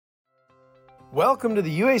Welcome to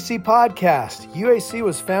the UAC podcast. UAC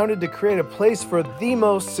was founded to create a place for the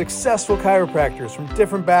most successful chiropractors from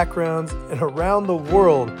different backgrounds and around the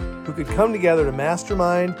world who could come together to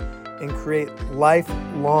mastermind and create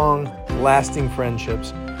lifelong, lasting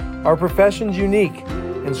friendships. Our profession's unique,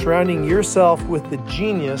 and surrounding yourself with the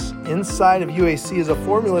genius inside of UAC is a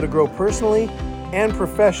formula to grow personally and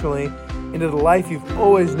professionally into the life you've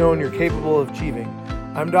always known you're capable of achieving.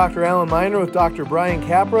 I'm Dr. Alan Miner with Dr. Brian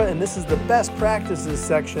Capra, and this is the best practices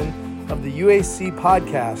section of the UAC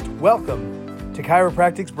podcast. Welcome to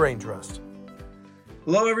Chiropractic's Brain Trust.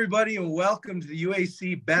 Hello, everybody, and welcome to the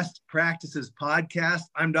UAC Best Practices podcast.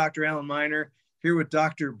 I'm Dr. Alan Miner here with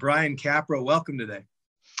Dr. Brian Capra. Welcome today.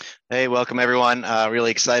 Hey, welcome, everyone.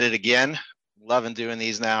 Really excited again. Loving doing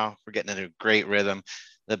these now. We're getting into a great rhythm.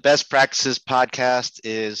 The Best Practices podcast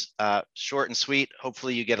is short and sweet.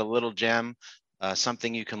 Hopefully you get a little gem.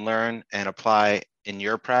 Something you can learn and apply in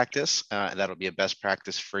your practice. That'll be a best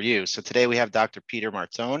practice for you. So today we have Dr. Peter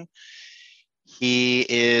Martone. He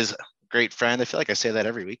is a great friend. I feel like I say that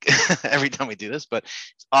every week, every time we do this, but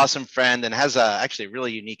he's an awesome friend and has actually a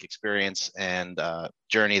really unique experience and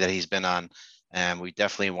journey that he's been on. And we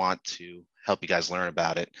definitely want to help you guys learn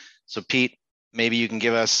about it. So Pete, maybe you can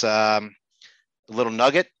give us a little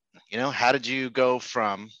nugget. How did you go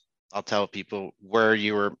from, I'll tell people, where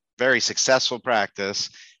you were very successful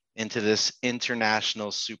practice into this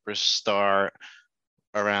international superstar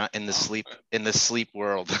around in the sleep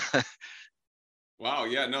world? Wow.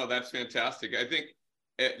 Yeah, no, that's fantastic. I think,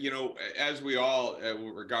 as we all,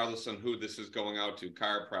 regardless on who this is going out to,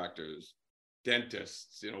 chiropractors,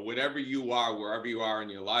 dentists, whatever you are, wherever you are in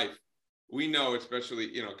your life, we know,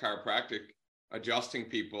 especially, chiropractic adjusting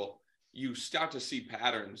people, you start to see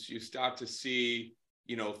patterns. You start to see,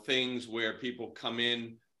 things where people come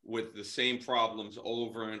in with the same problems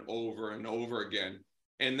over and over and over again.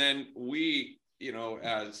 And then we,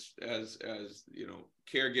 as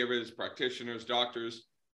caregivers, practitioners, doctors,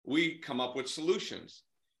 we come up with solutions.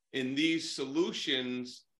 And these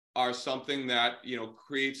solutions are something that,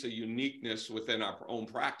 creates a uniqueness within our own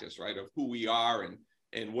practice, right? Of who we are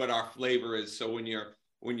and what our flavor is. So when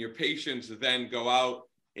your patients then go out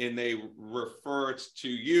and they refer to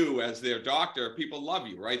you as their doctor, people love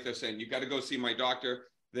you, right? They're saying, you got to go see my doctor.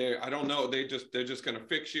 I don't know, they're just going to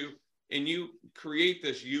fix you. And you create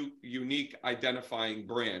this unique identifying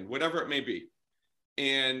brand, whatever it may be.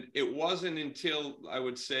 And it wasn't until, I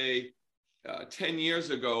would say, 10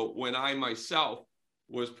 years ago when I myself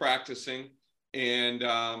was practicing and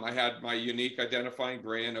I had my unique identifying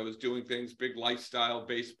brand. I was doing things, big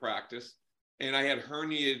lifestyle-based practice, and I had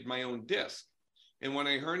herniated my own disc. And when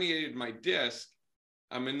I herniated my disc,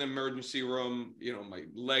 I'm in the emergency room, my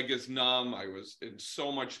leg is numb. I was in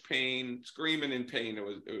so much pain, screaming in pain. It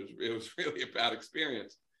was really a bad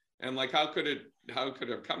experience. And like, how could it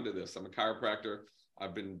have come to this? I'm a chiropractor.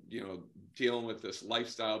 I've been, dealing with this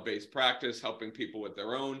lifestyle-based practice, helping people with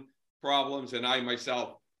their own problems. And I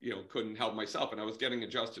myself, couldn't help myself, and I was getting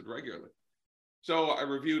adjusted regularly. So I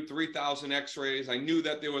reviewed 3,000 x-rays. I knew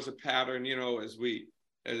that there was a pattern, as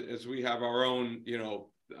we have our own,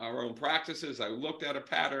 our own practices. I looked at a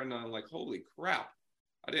pattern and I'm like, holy crap,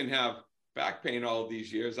 I didn't have back pain all of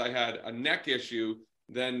these years. I had a neck issue.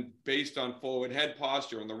 Then based on forward head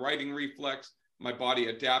posture and the writing reflex, my body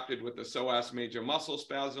adapted with the psoas major muscle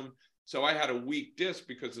spasm. So I had a weak disc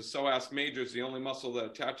because the psoas major is the only muscle that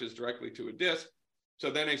attaches directly to a disc. So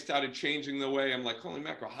then I started changing the way. I'm like, holy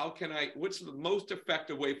mackerel, what's the most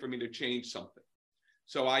effective way for me to change something?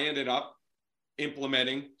 So I ended up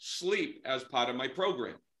implementing sleep as part of my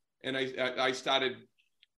program. And I started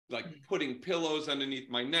like putting pillows underneath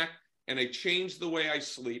my neck, and I changed the way I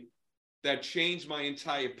sleep. That changed my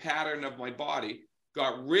entire pattern of my body,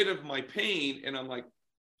 got rid of my pain. And I'm like,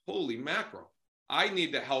 holy mackerel, I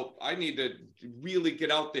need to help. I need to really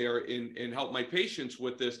get out there and help my patients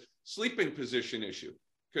with this sleeping position issue,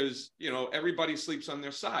 because, everybody sleeps on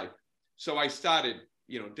their side. So I started,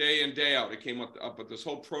 day in, day out, I came up with this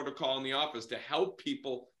whole protocol in the office to help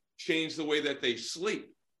people change the way that they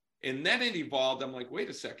sleep. And then it evolved. I'm like, wait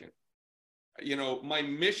a second, my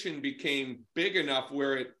mission became big enough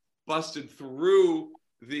where it busted through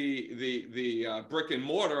the brick and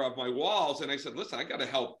mortar of my walls. And I said, listen, I got to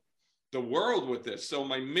help the world with this. So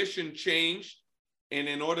my mission changed. And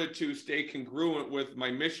in order to stay congruent with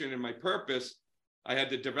my mission and my purpose, I had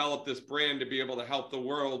to develop this brand to be able to help the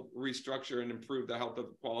world restructure and improve the health of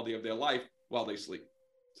the quality of their life while they sleep.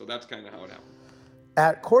 So that's kind of how it happened.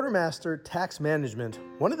 At Quartermaster Tax Management,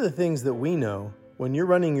 one of the things that we know when you're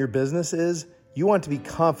running your business is you want to be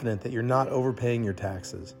confident that you're not overpaying your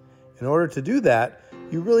taxes. In order to do that,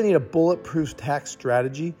 you really need a bulletproof tax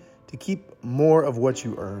strategy to keep more of what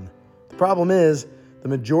you earn. The problem is, the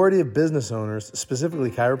majority of business owners, specifically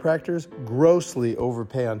chiropractors, grossly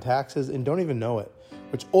overpay on taxes and don't even know it,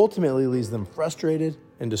 which ultimately leaves them frustrated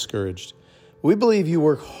and discouraged. We believe you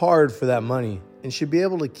work hard for that money and should be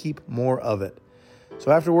able to keep more of it.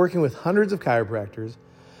 So after working with hundreds of chiropractors,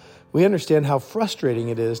 we understand how frustrating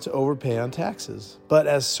it is to overpay on taxes. But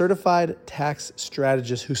as certified tax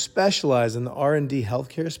strategists who specialize in the R&D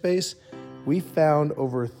healthcare space, we found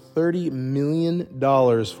over $30 million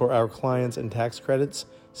for our clients in tax credits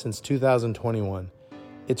since 2021.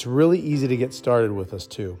 It's really easy to get started with us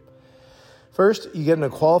too. First, you get in a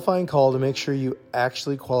qualifying call to make sure you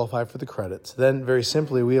actually qualify for the credits. Then, very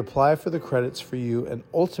simply, we apply for the credits for you and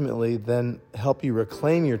ultimately then help you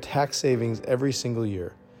reclaim your tax savings every single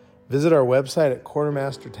year. Visit our website at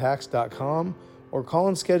quartermastertax.com or call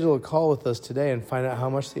and schedule a call with us today and find out how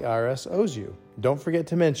much the IRS owes you. Don't forget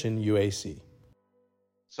to mention UAC.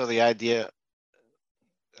 So the idea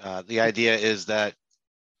is that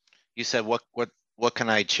you said, what can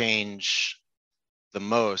I change the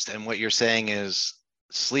most? And what you're saying is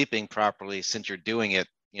sleeping properly, since you're doing it,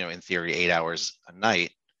 in theory, 8 hours a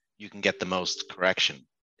night, you can get the most correction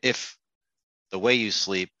if the way you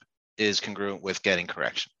sleep is congruent with getting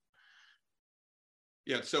correction.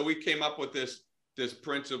 Yeah, so we came up with this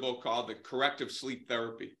principle called the corrective sleep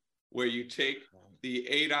therapy, where you take the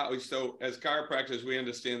 8 hours. So as chiropractors, we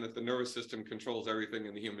understand that the nervous system controls everything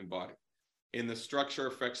in the human body, and the structure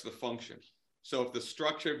affects the function. So if the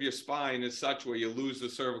structure of your spine is such where you lose the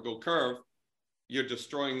cervical curve, you're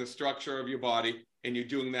destroying the structure of your body, and you're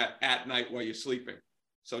doing that at night while you're sleeping.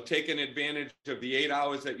 So taking advantage of the 8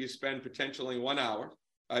 hours that you spend potentially 1 hour,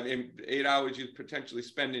 8 hours you potentially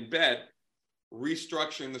spend in bed,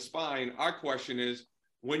 restructuring the spine. Our question is,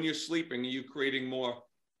 when you're sleeping, are you creating more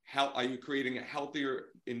health? Are you creating a healthier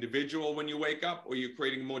individual when you wake up, or are you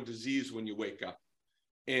creating more disease when you wake up?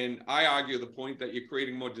 And I argue the point that you're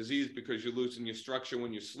creating more disease because you're losing your structure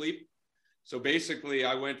when you sleep. So basically,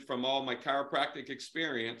 I went from all my chiropractic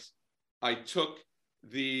experience, I took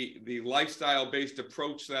the lifestyle-based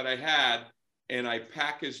approach that I had, and I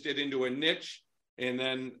packaged it into a niche, and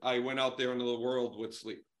then I went out there into the world with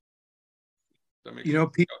sleep.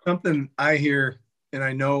 Pete, something I hear and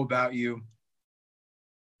I know about you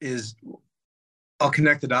is, I'll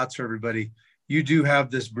connect the dots for everybody. You do have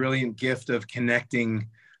this brilliant gift of connecting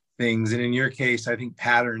things. And in your case, I think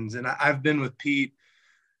patterns. And I've been with Pete,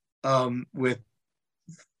 with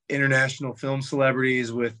international film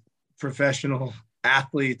celebrities, with professional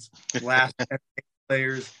athletes, last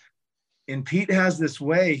players. And Pete has this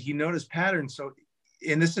way, he noticed patterns. So,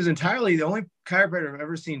 and this is entirely the only chiropractor I've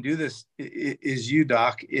ever seen do this is you,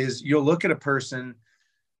 Doc, is you'll look at a person,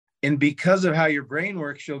 and because of how your brain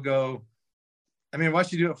works, you'll go,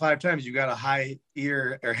 once you do it 5 times, you've got a high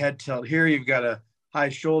ear or head tilt here, you've got a high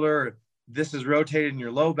shoulder, this is rotated in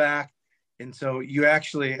your low back. And so you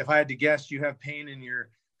actually, if I had to guess, you have pain in your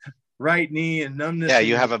right knee and numbness. Yeah,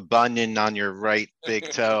 you have a bunion on your right big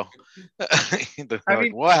toe.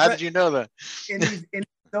 What? How did you know that? And he's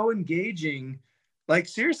so engaging. Like,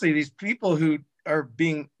 seriously, these people who are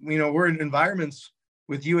being, we're in environments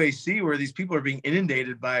with UAC where these people are being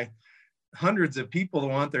inundated by hundreds of people that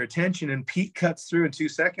want their attention, and Pete cuts through in 2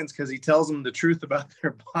 seconds because he tells them the truth about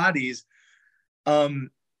their bodies,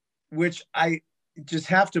 which I just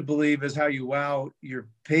have to believe is how you wow your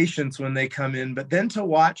patients when they come in. But then to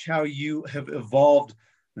watch how you have evolved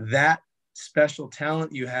that special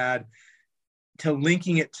talent you had to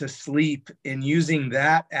linking it to sleep and using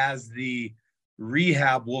that as the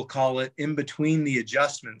rehab, we'll call it, in between the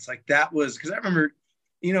adjustments. Like, that was, because I remember,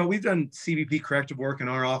 we've done CBP corrective work in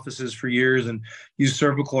our offices for years and used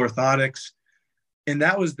cervical orthotics. And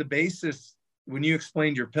that was the basis when you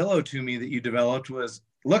explained your pillow to me that you developed was,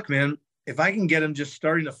 look, man, if I can get them just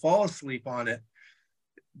starting to fall asleep on it,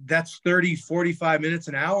 that's 30, 45 minutes,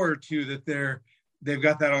 an hour or two that they've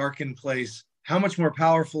got that arc in place. How much more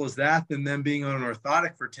powerful is that than them being on an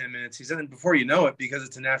orthotic for 10 minutes? He said, and before you know it, because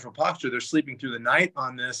it's a natural posture, they're sleeping through the night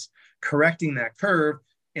on this, correcting that curve,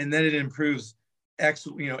 and then it improves X,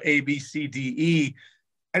 A, B, C, D, E.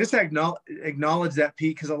 I just acknowledge that,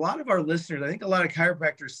 Pete, because a lot of our listeners, I think a lot of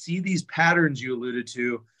chiropractors see these patterns you alluded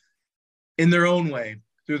to in their own way,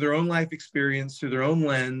 through their own life experience, through their own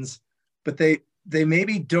lens, but they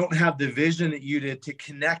maybe don't have the vision that you did to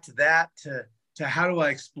connect that to how do I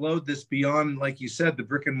explode this beyond, like you said, the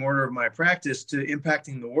brick and mortar of my practice to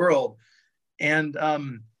impacting the world. And I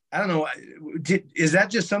don't know, is that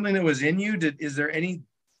just something that was in you? Is there anybody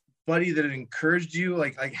that encouraged you?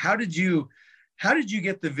 Like how did you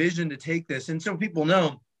get the vision to take this? And so people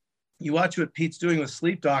know, you watch what Pete's doing with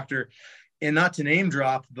Sleep Doctor, and not to name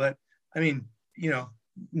drop, but I mean,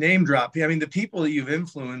 name drop. I mean, the people that you've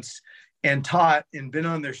influenced and taught and been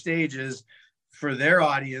on their stages for their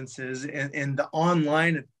audiences, and the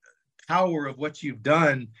online power of what you've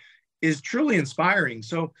done is truly inspiring.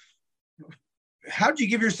 So how did you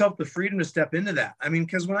give yourself the freedom to step into that? I mean,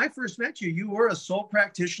 because when I first met you, you were a sole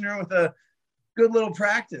practitioner with a good little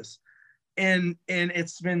practice. And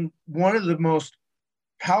it's been one of the most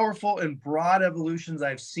powerful and broad evolutions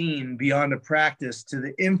I've seen beyond a practice. To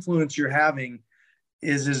the influence you're having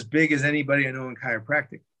is as big as anybody I know in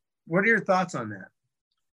chiropractic. What are your thoughts on that?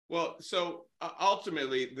 Well, so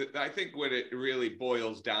ultimately, I think what it really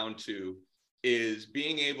boils down to is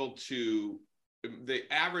being able to, the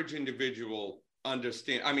average individual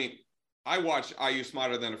understand. I mean, I watched Are You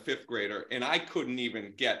Smarter Than a Fifth Grader, and I couldn't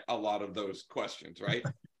even get a lot of those questions, right?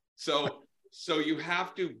 So you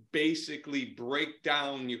have to basically break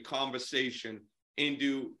down your conversation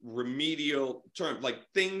into remedial terms, like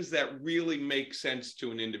things that really make sense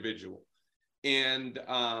to an individual. And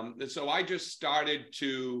so I just started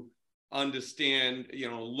to understand,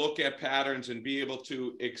 look at patterns and be able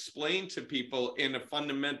to explain to people in a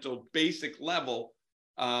fundamental, basic level,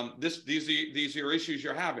 these are your issues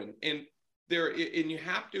you're having. And you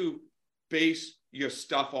have to base your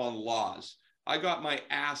stuff on laws. I got my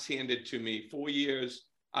ass handed to me 4 years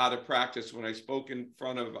out of practice when I spoke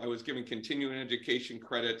I was giving continuing education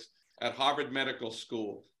credits at Harvard Medical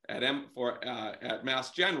School at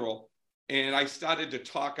Mass General. And I started to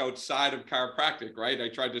talk outside of chiropractic, right? I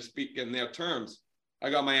tried to speak in their terms. I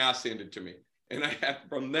got my ass handed to me. And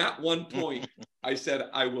from that one point, I said,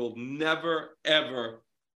 I will never, ever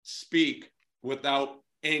speak without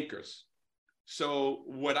anchors. So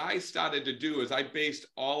what I started to do is I based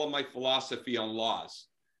all of my philosophy on laws.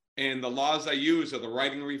 And the laws I use are the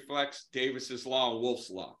writing reflex, Davis's law, and Wolff's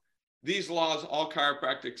law. These laws, all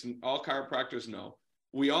chiropractors know.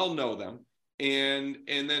 We all know them. And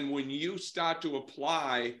then when you start to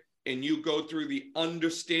apply and you go through the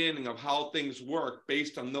understanding of how things work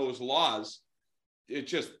based on those laws,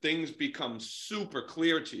 things become super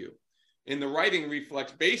clear to you. And the writing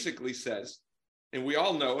reflex basically says, and we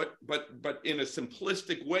all know it, but in a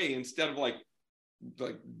simplistic way, instead of like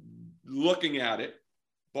looking at it,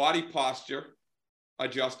 body posture,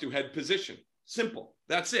 adjust to head position. Simple.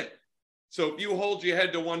 That's it. So if you hold your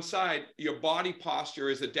head to one side, your body posture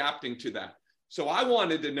is adapting to that. So I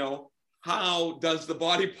wanted to know, how does the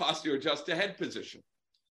body posture adjust to head position?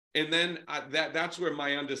 And then that's where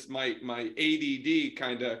my ADD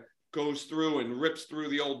kind of goes through and rips through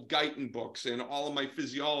the old Guyton books and all of my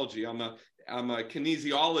physiology. I'm a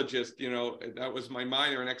kinesiologist, that was my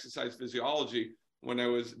minor in exercise physiology when I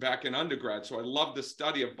was back in undergrad. So I love the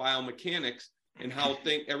study of biomechanics and how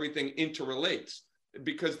everything interrelates,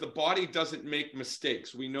 because the body doesn't make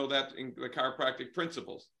mistakes. We know that in the chiropractic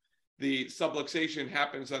principles. The subluxation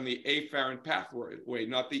happens on the afferent pathway,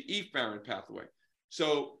 not the efferent pathway.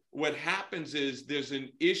 So what happens is there's an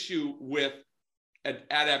issue with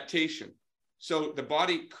adaptation. So the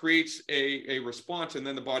body creates a response, and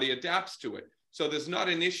then the body adapts to it. So there's not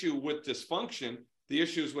an issue with dysfunction. The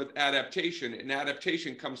issue is with adaptation, and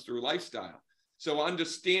adaptation comes through lifestyle. So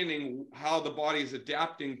understanding how the body is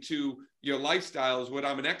adapting to your lifestyle is what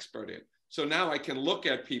I'm an expert in. So now I can look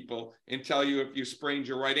at people and tell you if you sprained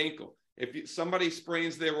your right ankle. If somebody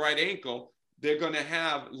sprains their right ankle, they're going to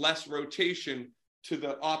have less rotation to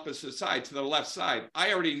the opposite side, to the left side.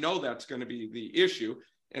 I already know that's going to be the issue.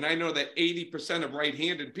 And I know that 80% of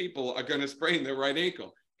right-handed people are going to sprain their right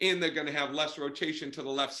ankle, and they're going to have less rotation to the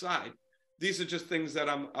left side. These are just things that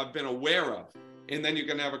I've been aware of. And then you're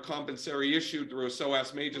going to have a compensatory issue through a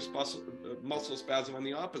psoas major muscle spasm on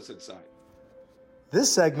the opposite side. This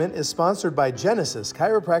segment is sponsored by Genesis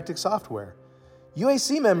Chiropractic Software.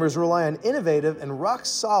 UAC members rely on innovative and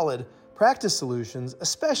rock-solid practice solutions,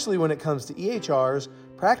 especially when it comes to EHRs,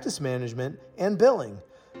 practice management, and billing.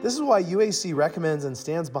 This is why UAC recommends and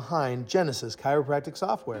stands behind Genesis Chiropractic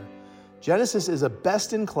Software. Genesis is a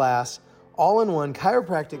best-in-class, all-in-one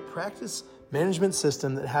chiropractic practice management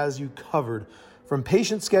system that has you covered, from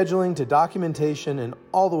patient scheduling to documentation and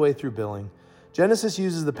all the way through billing. Genesis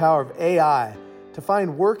uses the power of AI to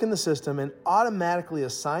find work in the system and automatically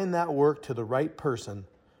assign that work to the right person,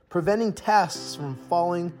 preventing tasks from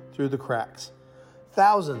falling through the cracks.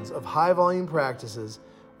 Thousands of high-volume practices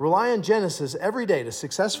rely on Genesis every day to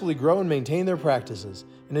successfully grow and maintain their practices.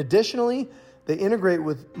 And additionally, they integrate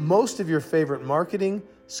with most of your favorite marketing,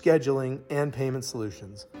 scheduling, and payment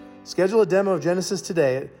solutions. Schedule a demo of Genesis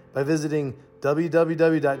today by visiting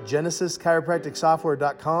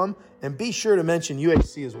www.genesischiropracticsoftware.com and be sure to mention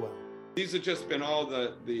UAC as well. These have just been all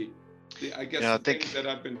the things that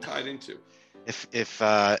I've been tied into. if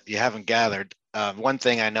you haven't gathered, one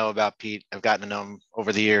thing I know about Pete, I've gotten to know him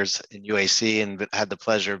over the years in UAC, and had the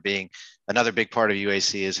pleasure of being another big part of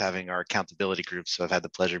UAC is having our accountability groups. So I've had the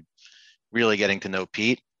pleasure of really getting to know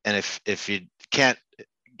Pete. And if you can't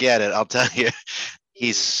get it, I'll tell you,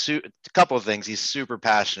 a couple of things. He's super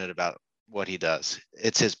passionate about what he does.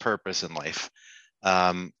 It's his purpose in life,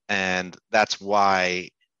 and that's why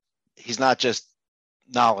he's not just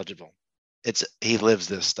knowledgeable. He lives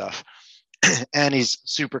this stuff. And he's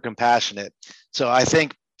super compassionate. So I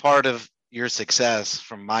think part of your success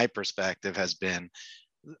from my perspective has been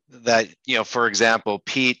that, for example,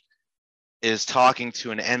 Pete is talking to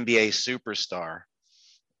an NBA superstar.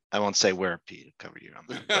 I won't say where, Pete, cover you on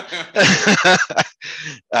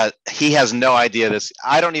that. He has no idea this.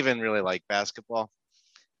 I don't even really like basketball,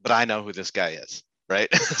 but I know who this guy is,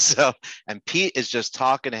 right? So, and Pete is just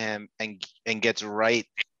talking to him and gets right.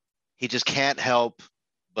 He just can't help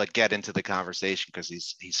but get into the conversation because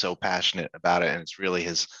he's so passionate about it, and it's really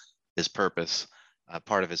his purpose,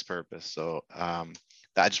 part of his purpose. So I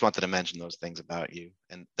just wanted to mention those things about you,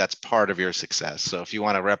 and that's part of your success. So if you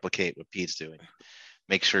want to replicate what Pete's doing,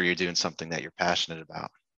 make sure you're doing something that you're passionate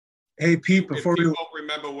about. Hey, Pete, before people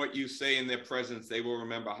remember what you say in their presence, they will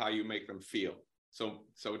remember how you make them feel. So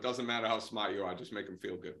it doesn't matter how smart you are, just make them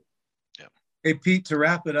feel good. Yeah. Hey, Pete, to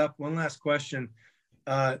wrap it up, one last question.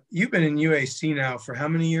 You've been in UAC now for how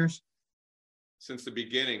many years? Since the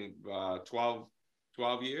beginning, 12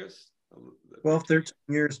 years. 12, 13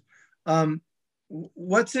 years.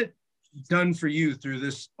 What's it done for you through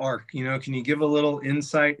this arc? Can you give a little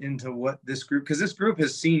insight into what this group, because this group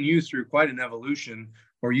has seen you through quite an evolution,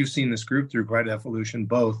 or you've seen this group through quite an evolution,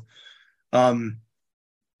 both.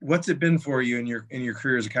 What's it been for you in your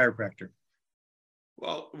career as a chiropractor?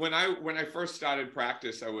 Well, when I first started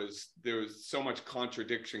practice, there was so much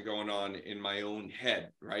contradiction going on in my own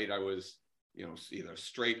head, right? I was, either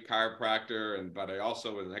straight chiropractor, but I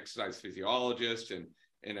also was an exercise physiologist,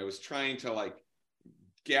 and I was trying to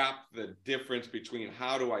gap the difference between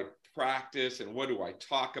how do I practice and what do I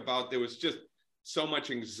talk about. There was just so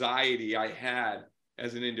much anxiety I had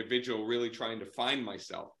as an individual, really trying to find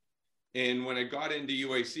myself. And when I got into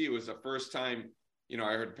UAC, it was the first time,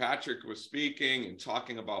 I heard Patrick was speaking and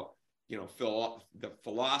talking about, the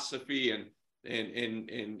philosophy and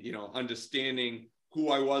understanding who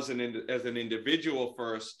I was as an individual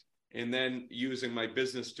first, and then using my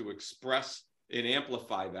business to express and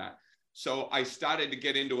amplify that. So I started to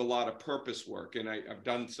get into a lot of purpose work, and I've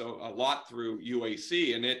done so a lot through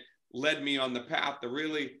UAC, and it led me on the path to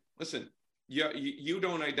really listen. You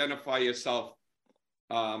don't identify yourself,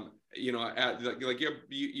 my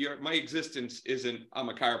existence isn't I'm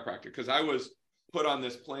a chiropractor, because I was put on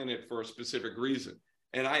this planet for a specific reason,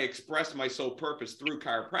 and I expressed my sole purpose through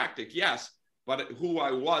chiropractic, yes, but who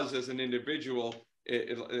I was as an individual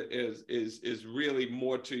is really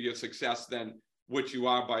more to your success than what you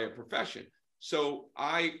are by a profession. So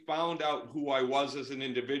I found out who I was as an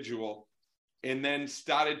individual, and then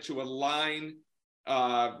started to align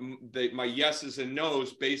my yeses and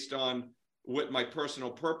nos based on what my personal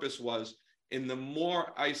purpose was. And the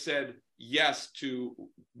more I said yes to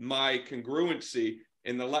my congruency,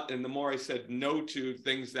 and the more I said no to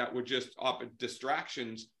things that were just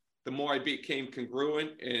distractions, the more I became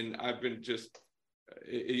congruent. And I've been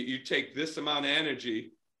you take this amount of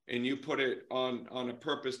energy and you put it on a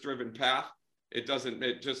purpose-driven path, it's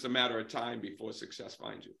just a matter of time before success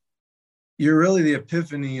finds you. You're really the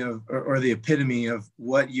epiphany of, or the epitome of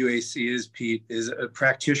what UAC is, Pete, is a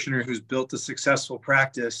practitioner who's built a successful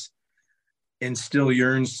practice and still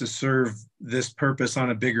yearns to serve this purpose on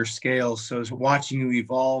a bigger scale. So watching you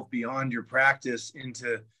evolve beyond your practice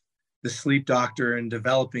into the sleep doctor and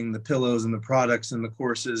developing the pillows and the products and the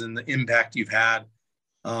courses and the impact you've had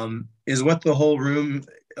is what the whole room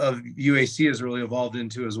of UAC has really evolved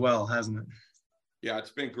into as well, hasn't it? Yeah, it's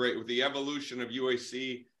been great with the evolution of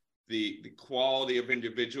UAC, the quality of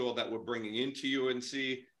individual that we're bringing into UNC,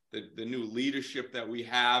 the new leadership that we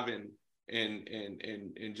have, and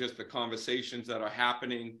just the conversations that are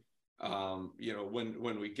happening.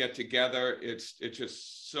 When we get together, it's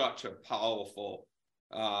just such a powerful,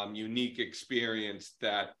 unique experience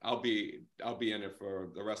that I'll be in it for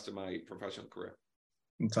the rest of my professional career.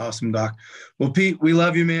 It's awesome, Doc. Well, Pete, we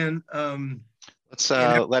love you, man.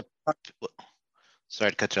 Sorry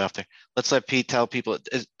to cut you off there. Let's let Pete tell people.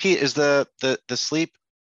 Pete, is the sleep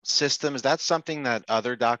system, is that something that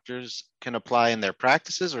other doctors can apply in their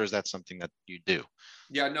practices, or is that something that you do?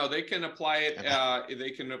 Yeah, no, they can apply it.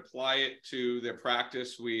 They can apply it to their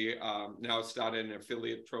practice. We now started an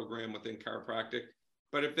affiliate program within chiropractic.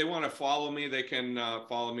 But if they want to follow me, they can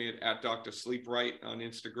follow me at Dr. Sleep Right on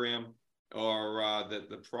Instagram. or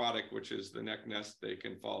the product, which is the Neck Nest. They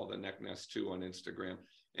can follow the Neck Nest 2 on Instagram.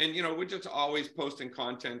 And, you know, we're just always posting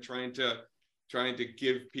content, trying to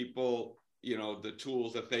give people, you know, the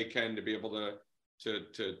tools that they can to be able to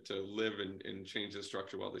live and change the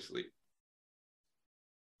structure while they sleep.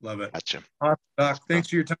 Love it. Gotcha. Awesome, Doc. Thanks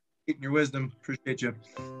for your time and your wisdom. Appreciate you.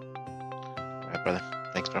 All right, brother.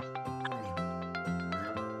 Thanks, bro.